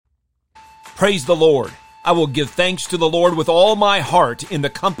Praise the Lord. I will give thanks to the Lord with all my heart in the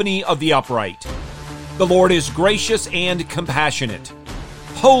company of the upright. The Lord is gracious and compassionate.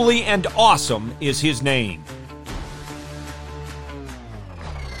 Holy and awesome is his name.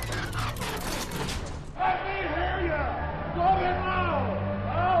 Let me hear you. Going low.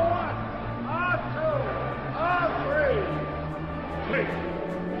 A1, A2, A3. Please.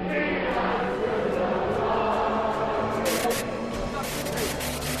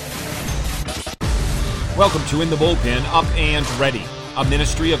 Welcome to In the Bullpen, Up and Ready, a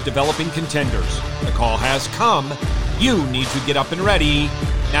ministry of developing contenders. The call has come. You need to get up and ready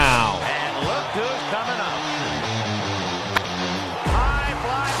now. And look who's coming up. High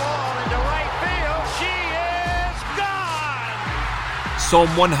fly ball into right field. She is gone.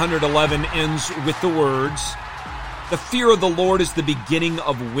 Psalm 111 ends with the words, "The fear of the Lord is the beginning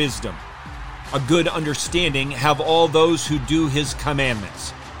of wisdom. A good understanding have all those who do his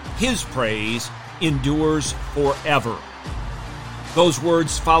commandments. His praise endures forever." Those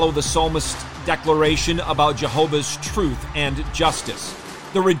words follow the psalmist's declaration about Jehovah's truth and justice,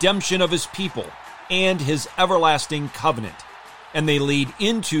 the redemption of his people, and his everlasting covenant. And they lead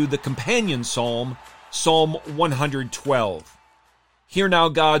into the companion psalm, Psalm 112. Hear now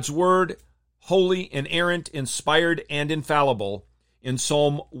God's word, holy, inerrant, inspired, and infallible, in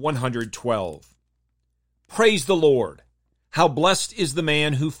Psalm 112. Praise the Lord. How blessed is the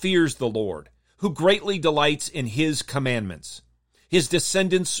man who fears the Lord, who greatly delights in his commandments. His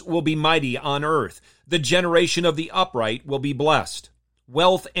descendants will be mighty on earth. The generation of the upright will be blessed.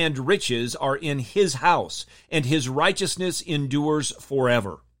 Wealth and riches are in his house, and his righteousness endures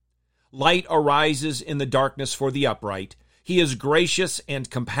forever. Light arises in the darkness for the upright. He is gracious and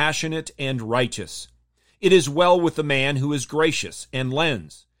compassionate and righteous. It is well with the man who is gracious and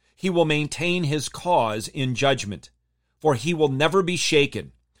lends. He will maintain his cause in judgment, for he will never be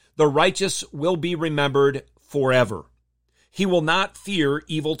shaken. The righteous will be remembered forever. He will not fear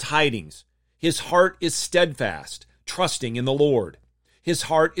evil tidings. His heart is steadfast, trusting in the Lord. His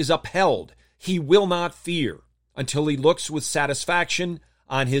heart is upheld. He will not fear until he looks with satisfaction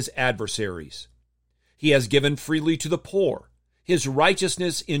on his adversaries. He has given freely to the poor. His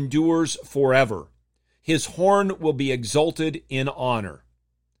righteousness endures forever. His horn will be exalted in honor.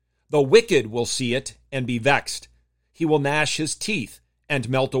 The wicked will see it and be vexed. He will gnash his teeth and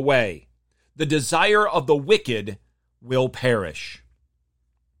melt away. The desire of the wicked will perish.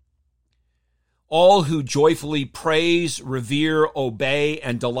 All who joyfully praise, revere, obey,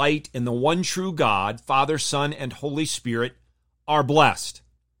 and delight in the one true God, Father, Son, and Holy Spirit, are blessed,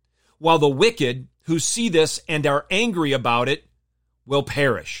 while the wicked who see this and are angry about it will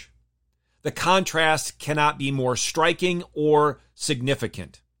perish. The contrast cannot be more striking or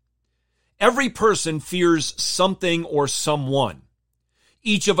significant. Every person fears something or someone.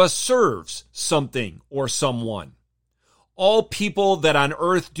 Each of us serves something or someone. All people that on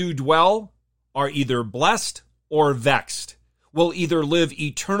earth do dwell are either blessed or vexed, will either live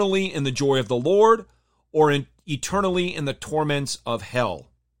eternally in the joy of the Lord or eternally in the torments of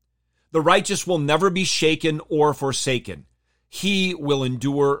hell. The righteous will never be shaken or forsaken. He will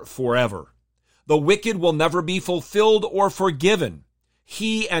endure forever. The wicked will never be fulfilled or forgiven.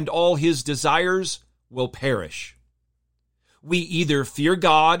 He and all his desires will perish. We either fear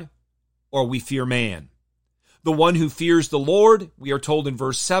God or we fear man. The one who fears the Lord, we are told in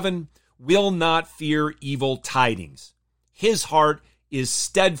verse 7, will not fear evil tidings. His heart is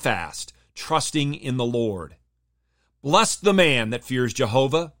steadfast, trusting in the Lord. Blessed the man that fears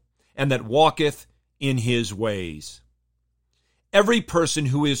Jehovah and that walketh in his ways. Every person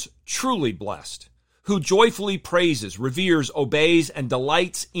who is truly blessed, who joyfully praises, reveres, obeys, and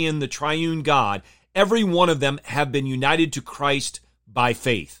delights in the triune God, every one of them have been united to Christ by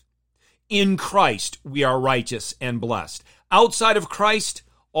faith. In Christ, we are righteous and blessed. Outside of Christ,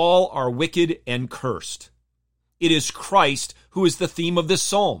 all are wicked and cursed. It is Christ who is the theme of this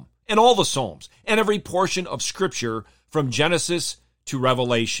psalm, and all the psalms, and every portion of Scripture from Genesis to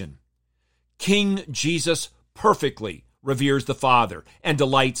Revelation. King Jesus perfectly reveres the Father and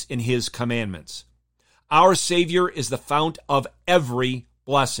delights in his commandments. Our Savior is the fount of every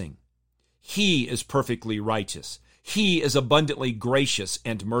blessing. He is perfectly righteous. He is abundantly gracious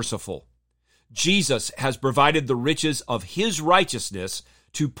and merciful. Jesus has provided the riches of his righteousness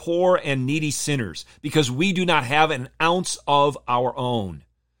to poor and needy sinners because we do not have an ounce of our own.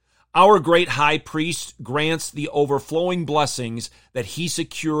 Our great high priest grants the overflowing blessings that he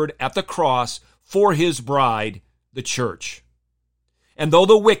secured at the cross for his bride, the church. And though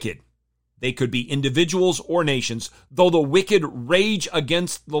the wicked, they could be individuals or nations, though the wicked rage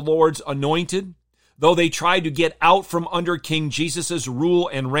against the Lord's anointed, though they try to get out from under King Jesus' rule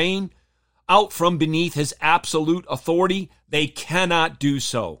and reign, out from beneath his absolute authority, they cannot do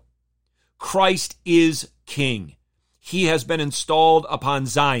so. Christ is King. He has been installed upon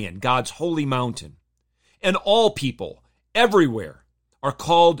Zion, God's holy mountain. And all people, everywhere, are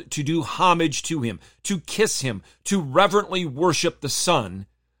called to do homage to him, to kiss him, to reverently worship the Son,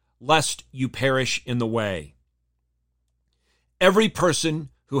 lest you perish in the way. Every person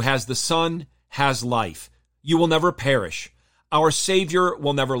who has the Son has life. You will never perish. Our Savior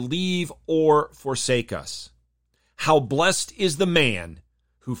will never leave or forsake us. How blessed is the man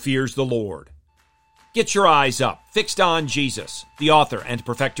who fears the Lord. Get your eyes up, fixed on Jesus, the author and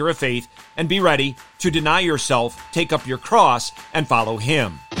perfecter of faith, and be ready to deny yourself, take up your cross, and follow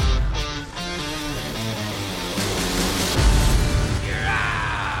him.